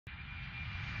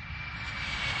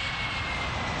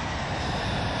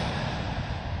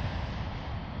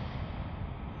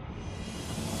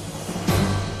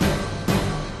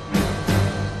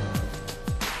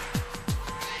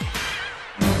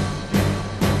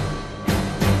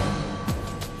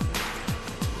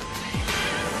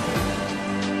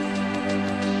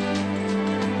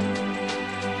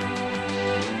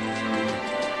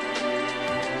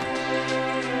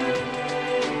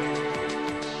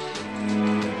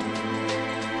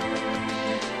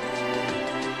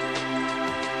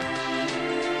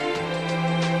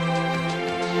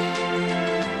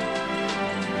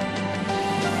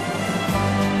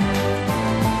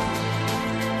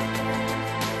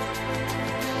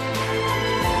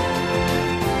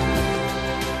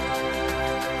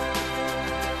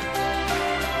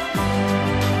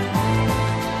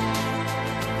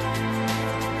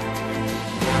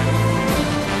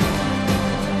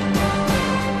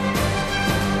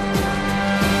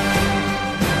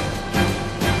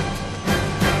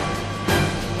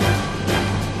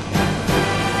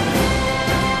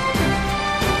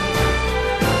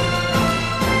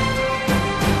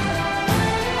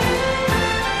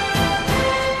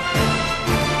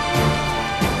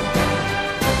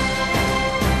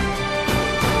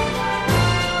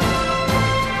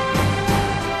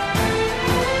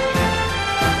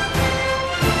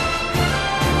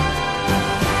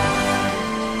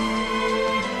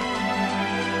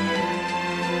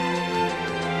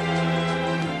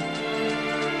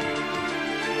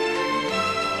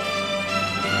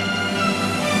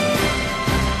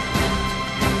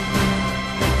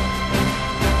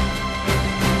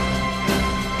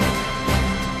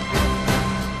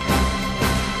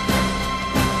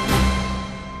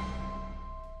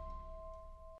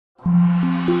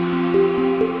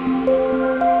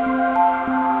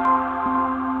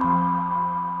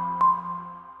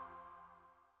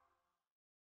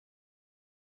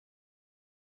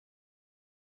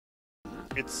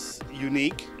It's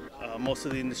unique. Most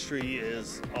of the industry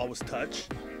is always touch.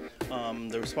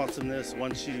 The responsiveness,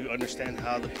 once you understand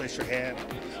how to place your hand,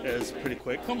 is pretty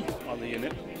quick on the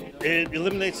unit. It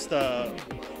eliminates the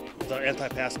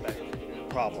anti-pass back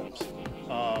problems.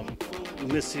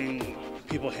 Missing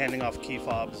people handing off key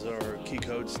fobs or key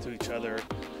codes to each other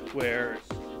where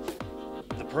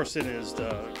the person is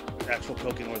the actual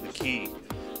token or the key,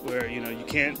 where you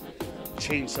can't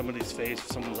change somebody's face,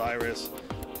 someone's iris,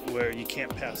 where you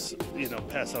can't pass it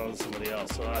on to somebody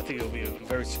else. So I think it will be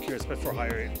very secure, especially for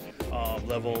higher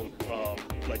level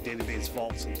like database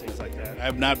vaults and things like that.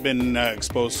 I've not been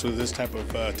exposed to this type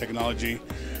of technology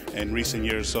in recent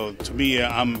years, so to me,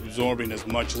 I'm absorbing as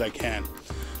much as I can.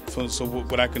 So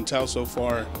what I can tell so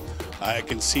far, I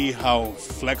can see how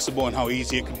flexible and how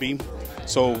easy it could be.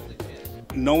 So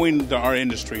knowing our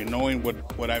industry, knowing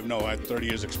what I know, I have 30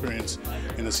 years experience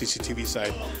in the CCTV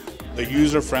side, the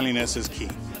user friendliness is key.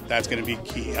 That's going to be a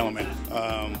key element.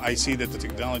 I see that the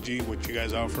technology, what you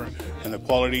guys offer, and the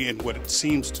quality and what it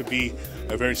seems to be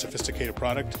a very sophisticated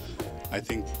product, I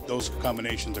think those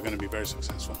combinations are going to be very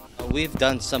successful. We've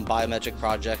done some biometric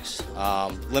projects,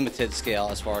 limited scale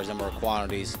as far as number of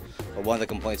quantities, but one of the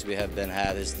complaints we have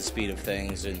had is the speed of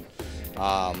things and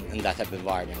in that type of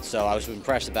environment. So I was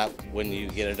impressed about when you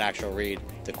get an actual read,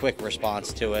 the quick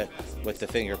response to it with the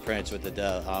fingerprints, with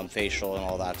the facial and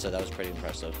all that, so that was pretty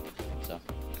impressive. So,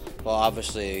 well,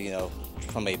 obviously,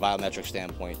 from a biometric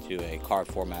standpoint to a card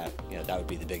format, that would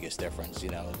be the biggest difference.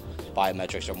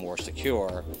 Biometrics are more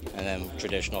secure, and then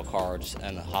traditional cards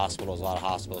and hospitals, a lot of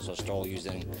hospitals are still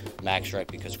using magstripe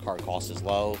because card cost is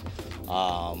low.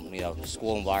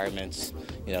 School environments,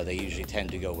 they usually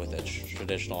tend to go with a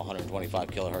traditional 125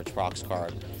 kilohertz prox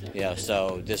card.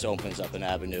 So this opens up an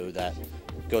avenue that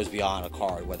goes beyond a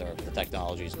card, whether the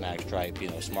technology is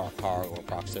magstripe, smart card, or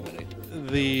proximity.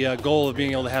 The goal of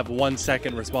being able to have 1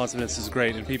 second responsiveness is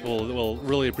great, and people will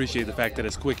really appreciate the fact that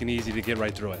it's quick and easy to get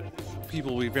right through it.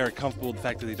 People will be very comfortable with the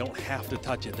fact that they don't have to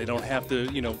touch it, they don't have to,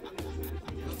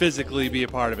 physically be a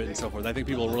part of it and so forth. I think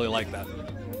people really like that.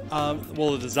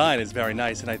 Well, the design is very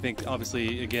nice, and I think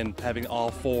obviously, again, having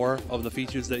all 4 of the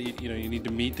features that you need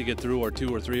to meet to get through, or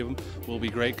 2 or 3 of them, will be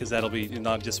great, because that'll be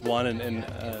not just one,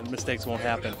 and mistakes won't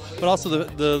happen. But also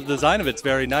the design of it's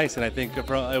very nice, and I think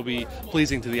it'll be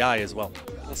pleasing to the eye as well.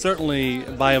 Certainly,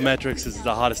 biometrics is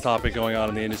the hottest topic going on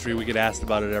in the industry. We get asked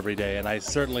about it every day, and I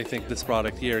certainly think this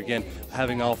product here, again,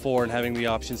 having all 4 and having the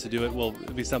options to do it, will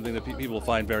be something that people will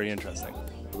find very interesting.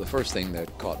 The first thing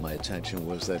that caught my attention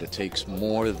was that it takes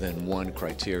more than one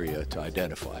criteria to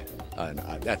identify, and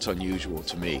that's unusual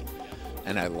to me.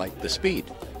 And I like the speed.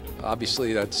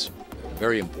 Obviously, that's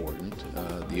very important.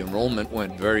 The enrollment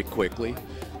went very quickly,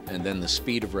 and then the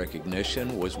speed of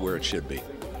recognition was where it should be.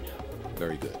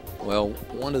 Very good. Well,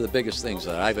 one of the biggest things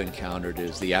that I've encountered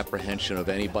is the apprehension of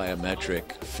any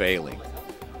biometric failing.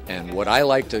 And what I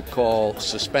like to call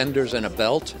suspenders and a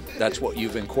belt, that's what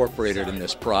you've incorporated in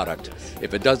this product.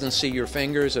 If it doesn't see your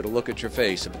fingers, it'll look at your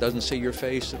face. If it doesn't see your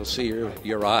face, it'll see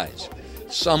your eyes.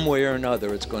 Some way or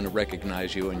another, it's going to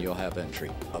recognize you and you'll have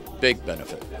entry. A big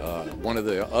benefit. One of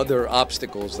the other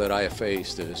obstacles that I have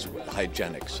faced is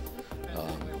hygienics.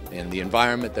 In the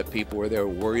environment that people were there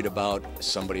worried about,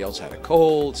 somebody else had a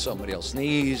cold, somebody else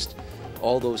sneezed,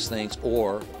 all those things,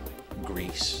 or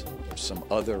grease, some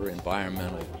other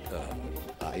environmental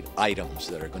items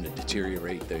that are going to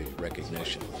deteriorate the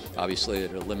recognition. Obviously,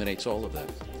 it eliminates all of that.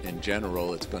 In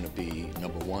general, it's going to be,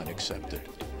 number one, accepted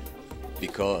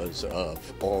because of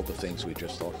all the things we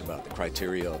just talked about, the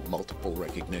criteria of multiple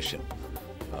recognition.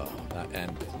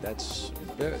 And that's,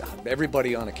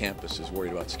 everybody on a campus is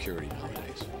worried about security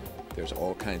nowadays. There's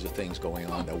all kinds of things going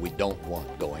on that we don't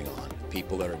want going on.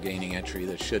 People that are gaining entry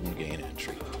that shouldn't gain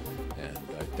entry. And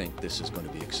I think this is going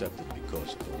to be accepted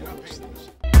because of all those things.